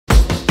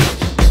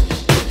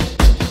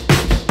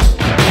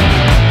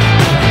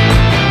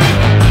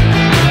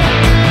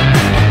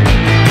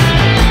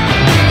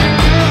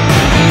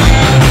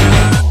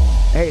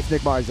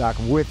Nick Marzock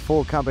with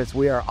Full Compass.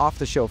 We are off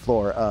the show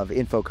floor of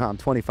InfoComm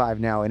 25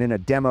 now and in a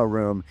demo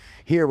room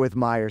here with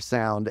Meyer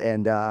Sound.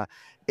 And I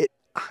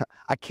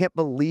can't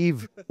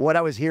believe what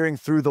I was hearing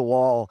through the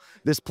wall.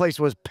 This place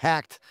was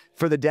packed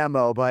for the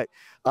demo, but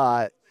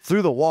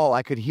through the wall,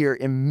 I could hear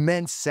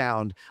immense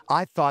sound.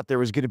 I thought there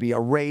was going to be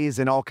arrays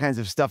and all kinds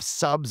of stuff,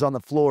 subs on the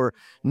floor.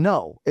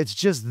 No, it's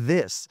just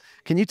this.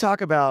 Can you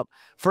talk about,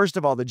 first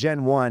of all, the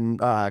Gen 1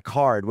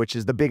 card, which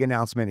is the big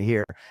announcement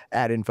here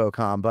at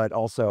InfoComm, but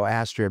also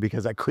ASTRYA,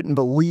 because I couldn't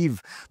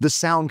believe the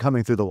sound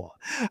coming through the wall.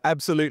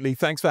 Absolutely.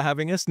 Thanks for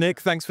having us, Nick.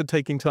 Thanks for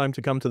taking time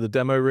to come to the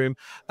demo room.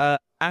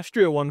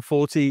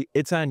 ASTRYA-140,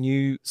 it's our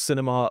new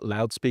cinema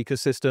loudspeaker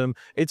system.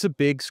 It's a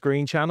big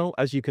screen channel,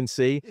 as you can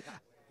see.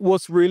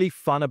 What's really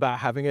fun about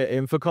having it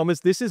at InfoComm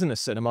is this isn't a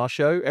cinema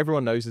show.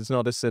 Everyone knows it's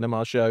not a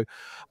cinema show,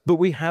 but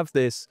we have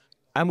this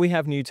and we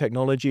have new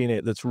technology in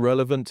it that's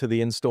relevant to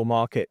the in-store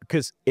market,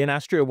 because in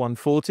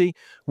ASTRYA-140,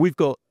 we've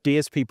got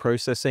DSP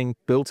processing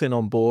built in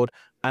on board,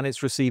 and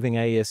it's receiving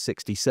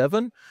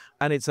AES-67,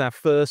 and it's our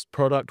first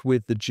product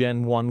with the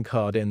Gen 1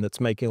 card in that's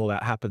making all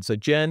that happen. So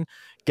Gen,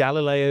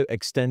 Galileo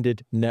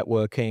Extended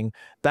Networking,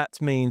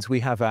 that means we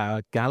have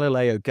our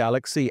Galileo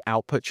Galaxy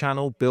output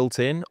channel built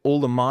in,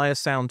 all the Meyer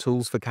Sound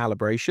tools for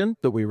calibration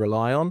that we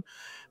rely on,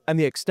 and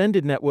the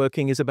extended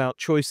networking is about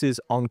choices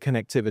on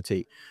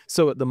connectivity.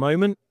 So at the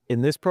moment,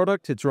 in this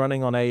product, it's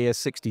running on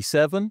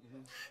AES-67.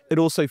 It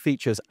also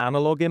features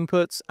analog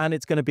inputs, and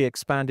it's going to be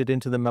expanded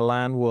into the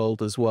Milan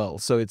world as well.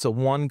 So it's a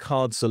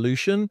one-card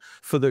solution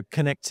for the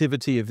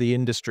connectivity of the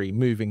industry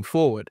moving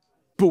forward.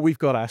 But we've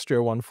got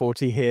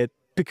ASTRYA-140 here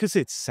because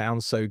it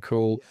sounds so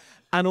cool.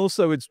 And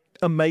also it's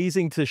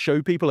amazing to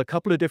show people a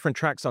couple of different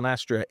tracks on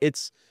ASTRYA.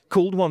 It's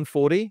called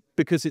 140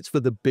 because it's for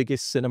the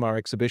biggest cinema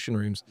exhibition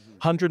rooms,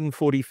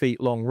 140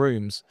 feet long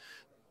rooms.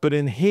 But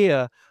in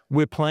here,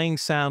 we're playing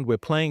sound, we're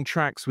playing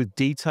tracks with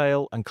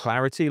detail and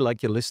clarity,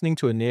 like you're listening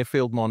to a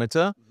near-field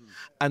monitor,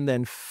 and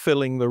then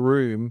filling the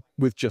room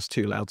with just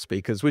 2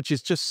 loudspeakers, which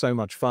is just so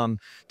much fun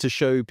to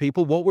show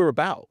people what we're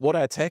about, what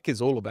our tech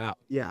is all about.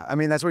 Yeah, I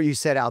mean, that's what you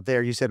said out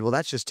there. You said, well,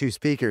 that's just 2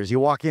 speakers. You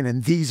walk in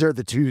and these are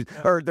the 2,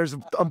 or there's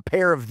a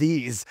pair of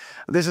these.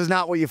 This is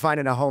not what you find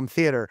in a home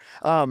theater.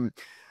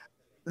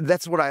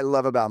 That's what I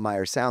love about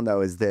Meyer Sound, though,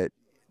 is that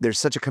there's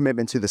such a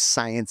commitment to the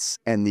science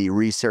and the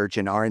research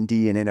and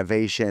R&D and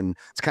innovation.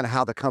 It's kind of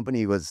how the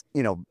company was,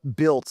 you know,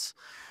 built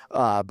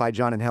by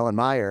John and Helen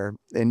Meyer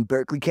in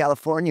Berkeley,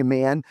 California,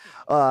 man.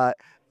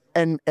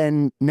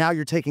 And now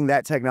you're taking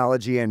that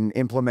technology and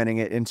implementing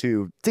it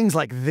into things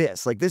like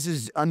this. Like, this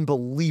is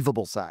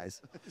unbelievable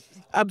size.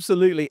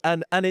 Absolutely.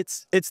 And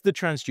it's the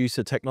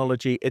transducer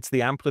technology, it's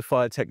the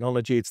amplifier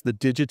technology, it's the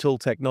digital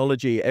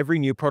technology. Every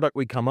new product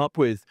we come up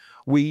with,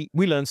 we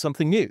learn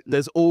something new.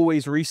 There's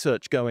always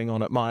research going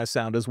on at Meyer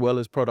Sound as well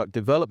as product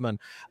development,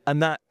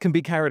 and that can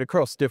be carried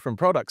across different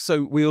products.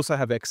 So we also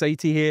have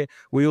X80 here,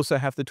 we also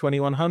have the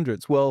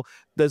 2100s. Well,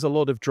 there's a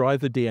lot of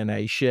driver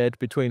DNA shared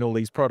between all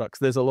these products.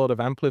 There's a lot of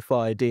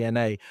amplifier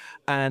DNA,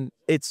 and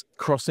it's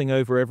crossing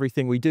over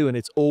everything we do. And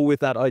it's all with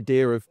that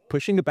idea of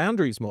pushing the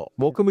boundaries more.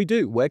 What can we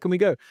do? Where can we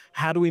go?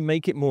 How do we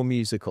make it more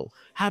musical?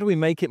 How do we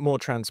make it more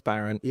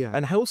transparent? Yeah.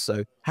 And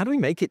also, how do we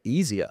make it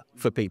easier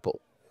for people?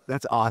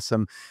 That's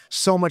awesome.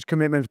 So much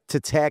commitment to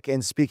tech.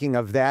 And speaking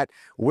of that,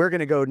 we're going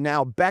to go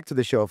now back to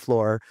the show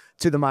floor,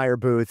 to the Meyer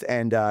booth,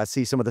 and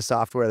see some of the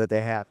software that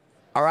they have.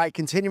 All right,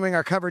 continuing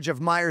our coverage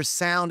of Meyer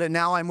Sound, and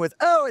now I'm with,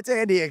 oh, it's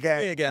Andy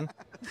again. Hey again.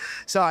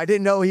 So I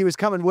didn't know he was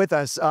coming with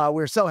us.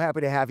 We're so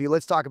happy to have you.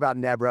 Let's talk about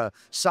Nebra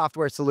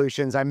Software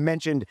Solutions. I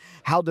mentioned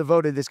how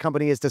devoted this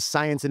company is to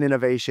science and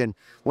innovation.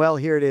 Well,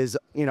 here it is,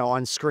 you know,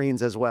 on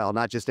screens as well,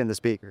 not just in the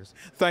speakers.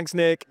 Thanks,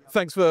 Nick.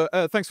 Thanks for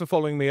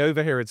following me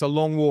over here. It's a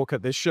long walk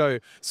at this show.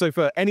 So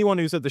for anyone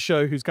who's at the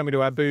show, who's coming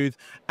to our booth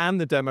and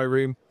the demo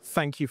room,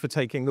 thank you for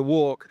taking the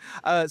walk.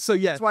 So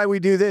yeah, that's why we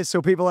do this,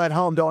 so people at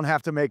home don't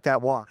have to make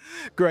that walk.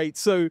 Great.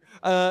 So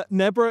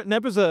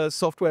Nebra's a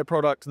software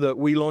product that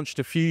we launched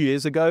a few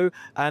years ago,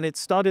 and it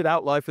started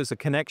out life as a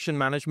connection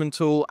management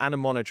tool and a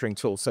monitoring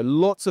tool. So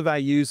lots of our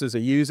users are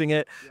using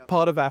it. Yep.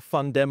 Part of our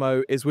fun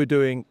demo is we're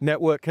doing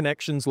network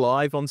connections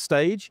live on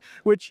stage,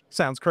 which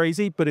sounds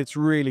crazy, but it's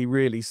really,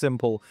 really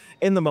simple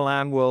in the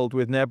Milan world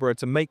with Nebra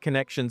to make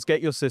connections,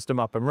 get your system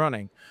up and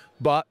running.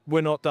 But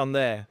we're not done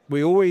there.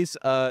 We always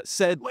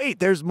said, wait,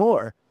 there's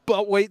more.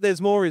 But wait,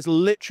 there's more is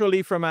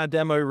literally from our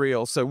demo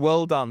reel. So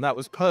well done. That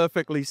was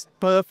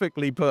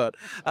perfectly put.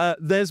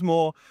 There's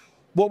more.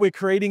 What we're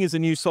creating is a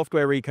new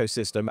software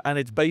ecosystem, and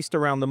it's based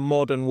around the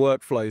modern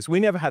workflows. We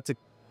never had to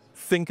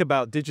think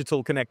about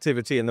digital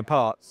connectivity in the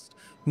past.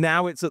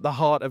 Now it's at the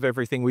heart of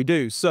everything we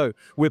do. So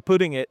we're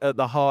putting it at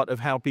the heart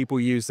of how people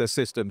use their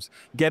systems.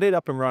 Get it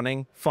up and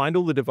running, find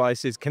all the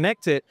devices,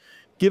 connect it,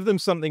 give them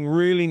something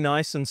really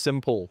nice and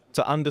simple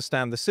to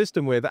understand the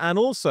system with, and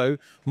also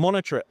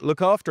monitor it,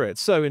 look after it.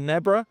 So in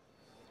Nebra,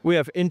 we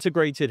have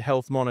integrated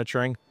health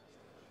monitoring.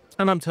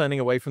 And I'm turning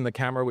away from the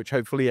camera, which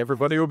hopefully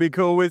everybody will be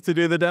cool with to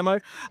do the demo.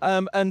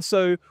 And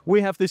so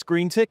we have this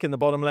green tick in the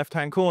bottom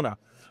left-hand corner.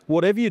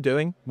 whatever you're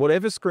doing,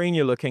 whatever screen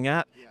you're looking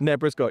at,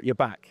 Nebra's got your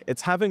back.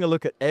 It's having a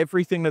look at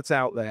everything that's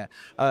out there.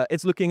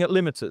 It's looking at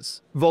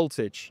limiters,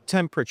 voltage,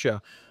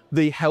 temperature,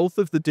 the health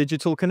of the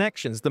digital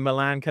connections, the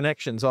Milan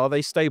connections. Are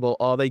they stable?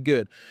 Are they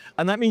good?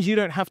 And that means you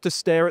don't have to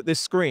stare at this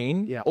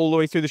screen all the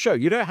way through the show.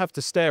 You don't have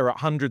to stare at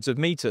hundreds of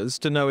meters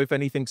to know if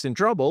anything's in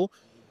trouble.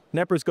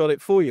 Nebra's got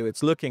it for you.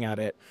 It's looking at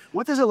it.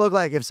 What does it look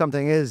like if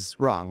something is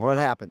wrong? What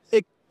happens?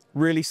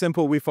 Really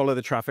simple. We follow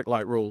the traffic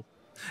light rule.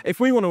 If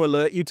we want to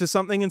alert you to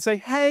something and say,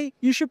 hey,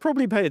 you should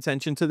probably pay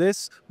attention to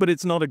this, but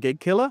it's not a gig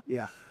killer.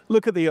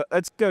 Look at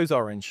it goes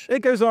orange. It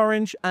goes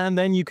orange, and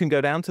then you can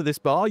go down to this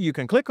bar. You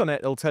can click on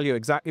it. It'll tell you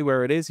exactly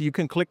where it is. You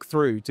can click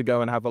through to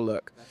go and have a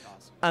look. That's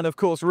awesome. And of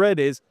course, red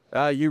is,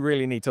 you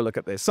really need to look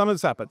at this.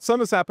 Something's happened.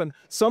 Something's happened.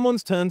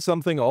 Someone's turned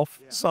something off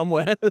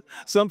somewhere.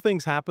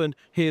 Something's happened.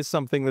 Here's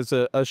something that's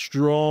a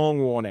strong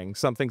warning.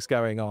 Something's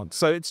going on.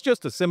 So it's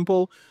just a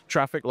simple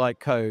traffic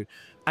light code.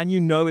 And you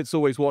know it's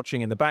always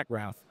watching in the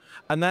background.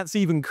 And that's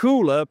even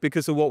cooler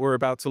because of what we're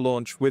about to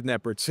launch with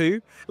Nebra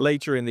 2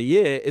 later in the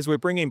year, is we're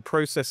bringing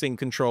processing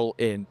control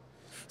in.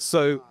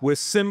 So we're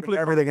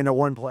simplifying everything into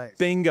one place.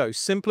 Bingo,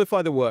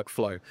 simplify the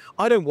workflow.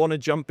 I don't want to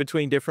jump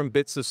between different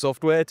bits of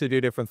software to do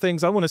different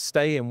things. I want to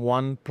stay in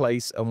one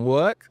place and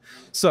work.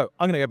 So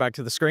I'm going to go back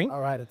to the screen.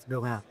 All right, let's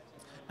go now.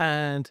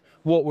 And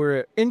what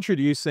we're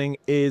introducing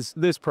is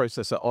this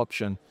processor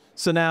option.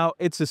 So now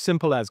it's as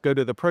simple as go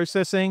to the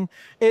processing.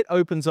 It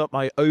opens up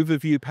my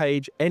overview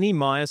page. Any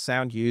Meyer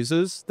Sound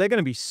users, they're going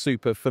to be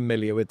super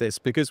familiar with this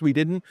because we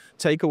didn't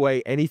take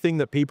away anything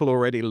that people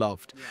already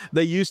loved.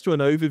 They're used to an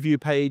overview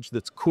page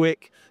that's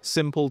quick,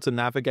 simple to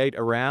navigate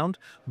around.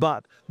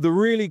 But the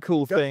really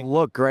cool thing...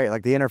 look great,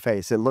 like the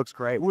interface, it looks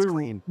great. It's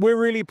clean. We're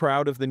really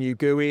proud of the new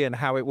GUI and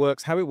how it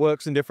works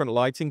in different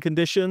lighting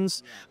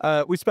conditions.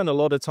 We spend a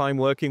lot of time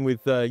working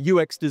with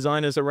UX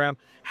designers around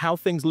how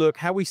things look,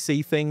 how we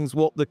see things,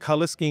 what the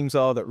color schemes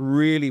are that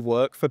really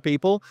work for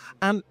people,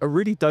 and a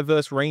really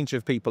diverse range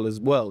of people as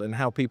well in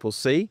how people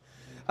see.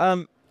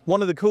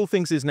 One of the cool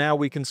things is now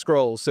we can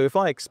scroll. So if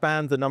I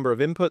expand the number of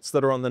inputs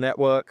that are on the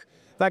network,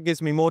 that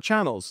gives me more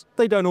channels.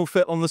 They don't all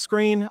fit on the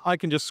screen. I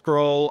can just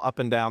scroll up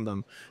and down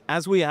them.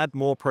 As we add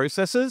more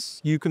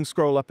processors, you can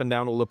scroll up and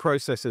down all the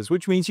processors,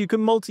 which means you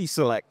can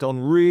multi-select on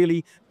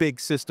really big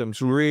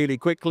systems really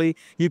quickly.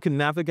 You can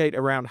navigate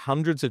around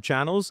hundreds of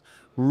channels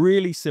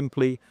really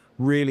simply,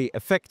 really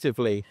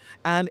effectively.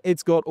 And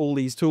it's got all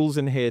these tools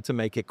in here to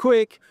make it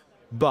quick.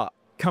 But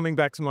coming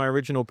back to my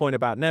original point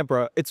about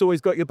Nebra, it's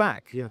always got your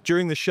back.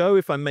 During the show,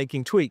 if I'm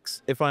making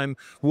tweaks, if I'm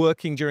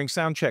working during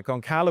sound check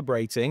on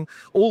calibrating,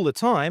 all the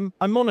time,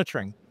 I'm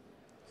monitoring.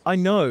 I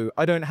know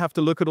I don't have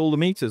to look at all the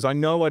meters. I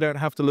know I don't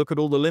have to look at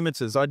all the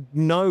limiters. I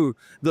know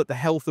that the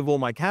health of all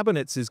my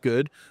cabinets is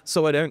good,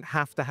 so I don't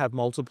have to have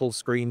multiple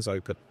screens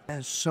open.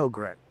 That's so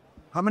great.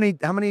 How many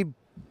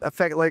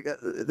effect, like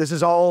this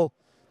is all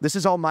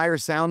Meyer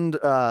Sound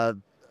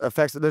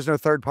effects? There's no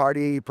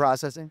third-party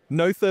processing?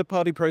 No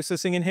third-party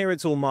processing in here.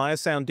 It's all Meyer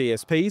Sound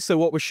DSP. So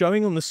what we're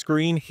showing on the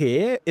screen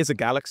here is a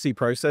Galaxy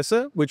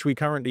processor, which we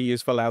currently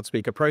use for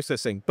loudspeaker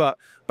processing. But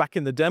back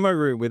in the demo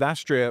room with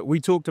ASTRYA,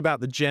 we talked about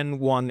the Gen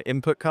 1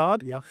 input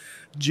card.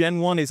 Gen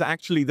 1 is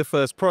actually the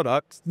first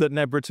product that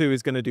Nebra 2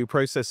 is going to do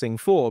processing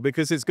for,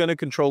 because it's going to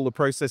control the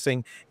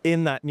processing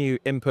in that new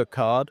input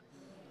card,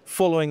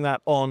 following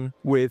that on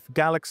with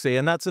Galaxy.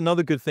 And that's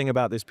another good thing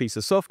about this piece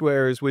of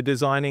software, is we're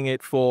designing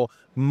it for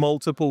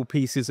multiple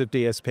pieces of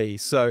DSP.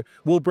 So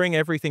we'll bring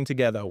everything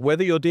together.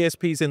 Whether your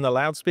DSP is in the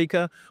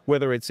loudspeaker,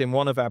 whether it's in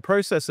one of our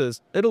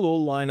processors, it'll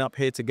all line up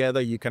here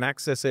together. You can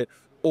access it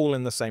all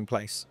in the same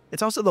place.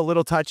 It's also the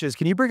little touches.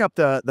 Can you bring up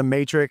the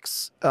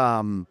matrix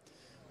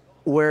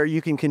where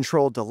you can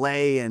control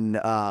delay and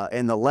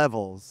the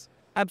levels?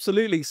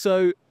 Absolutely.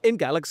 So in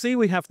Galaxy,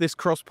 we have this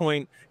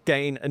cross-point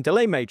gain and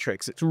delay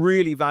matrix. It's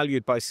really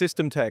valued by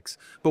system techs.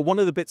 But one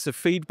of the bits of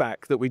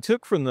feedback that we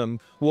took from them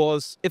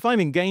was, if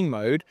I'm in gain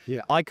mode,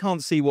 I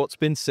can't see what's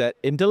been set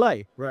in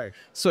delay.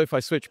 So if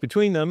I switch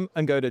between them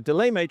and go to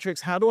delay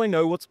matrix, how do I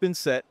know what's been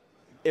set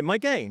in my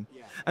gain?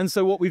 And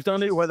so what we've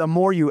done is... Well, the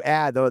more you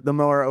add, the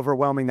more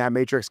overwhelming that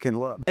matrix can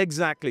look.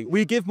 Exactly.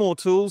 We give more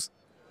tools.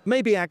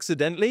 Maybe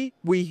accidentally,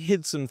 we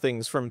hid some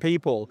things from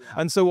people.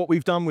 And so what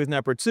we've done with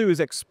Nebra 2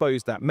 is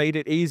exposed that, made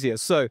it easier.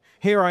 So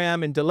here I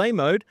am in delay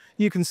mode.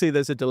 You can see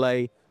there's a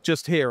delay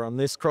just here on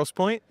this cross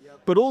point.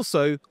 But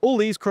also, all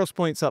these cross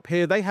points up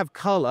here, they have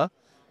color.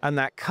 And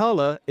that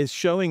color is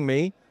showing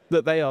me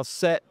that they are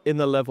set in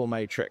the level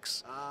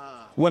matrix.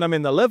 When I'm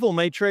in the level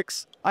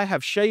matrix, I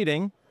have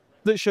shading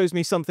that shows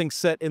me something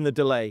set in the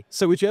delay.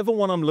 So whichever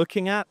one I'm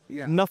looking at,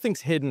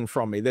 nothing's hidden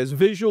from me. There's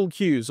visual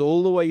cues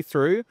all the way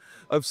through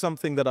of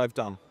something that I've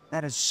done.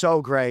 That is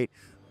so great.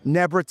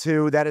 Nebra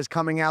 2, that is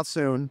coming out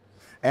soon.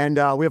 And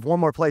we have one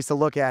more place to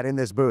look at in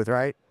this booth,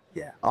 right?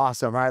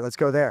 Awesome. All right, let's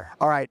go there.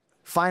 All right.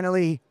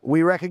 Finally,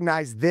 we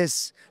recognize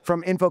this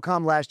from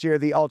InfoComm last year,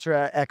 the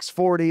Ultra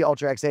X40,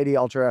 Ultra X80,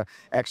 Ultra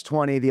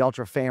X20, the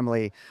Ultra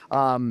family.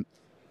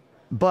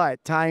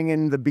 But tying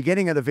in the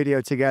beginning of the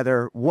video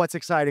together, what's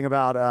exciting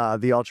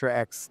about the Ultra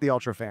X, the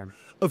Ultra fan?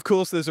 Of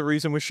course, there's a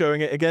reason we're showing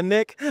it again,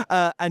 Nick.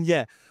 And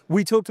yeah,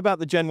 we talked about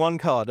the Gen 1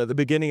 card at the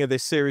beginning of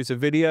this series of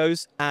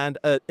videos, and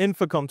at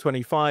InfoComm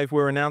 25,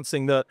 we're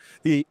announcing that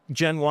the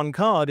Gen 1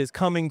 card is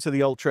coming to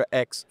the Ultra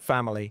X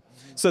family.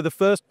 So the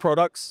first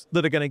products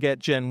that are going to get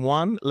Gen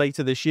 1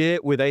 later this year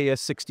with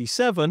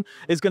AES67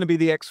 is going to be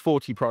the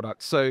X40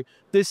 product. So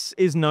this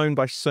is known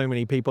by so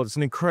many people. It's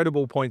an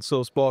incredible point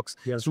source box.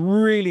 It's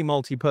really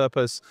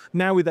multi-purpose.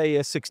 Now with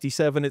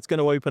AES67, it's going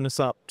to open us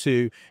up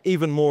to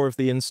even more of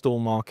the install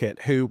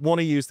market who want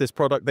to use this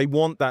product. They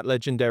want that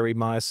legendary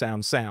Meyer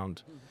Sound sound.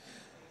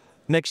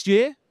 Next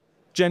year,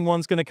 Gen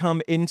 1's going to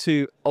come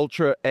into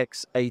Ultra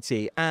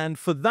X80. And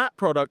for that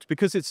product,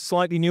 because it's a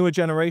slightly newer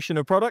generation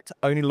of product,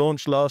 only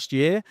launched last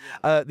year,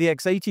 the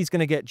X80 is going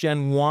to get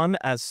Gen 1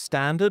 as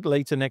standard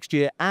later next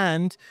year,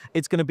 and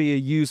it's going to be a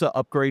user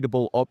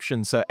upgradable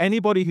option. So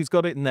anybody who's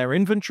got it in their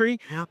inventory,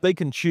 they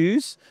can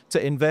choose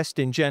to invest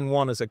in Gen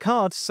 1 as a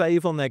card,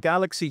 save on their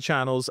Galaxy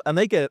channels, and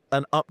they get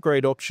an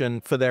upgrade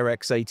option for their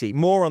X80.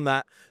 More on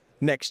that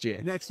next year.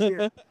 Next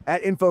year.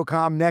 At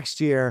InfoComm next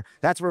year.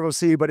 That's where we'll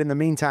see you. But in the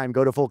meantime,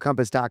 go to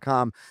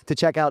fullcompass.com to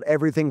check out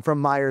everything from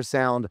Meyer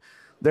Sound.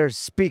 There's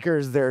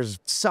speakers, there's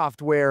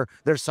software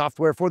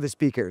for the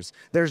speakers.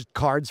 There's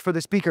cards for the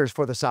speakers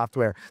for the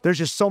software. There's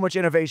just so much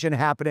innovation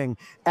happening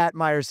at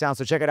Meyer Sound.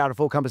 So check it out at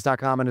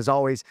fullcompass.com. And as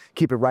always,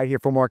 keep it right here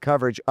for more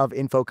coverage of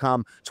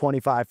InfoComm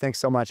 25. Thanks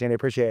so much, Andy.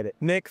 Appreciate it.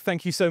 Nick,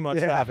 thank you so much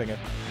for having it.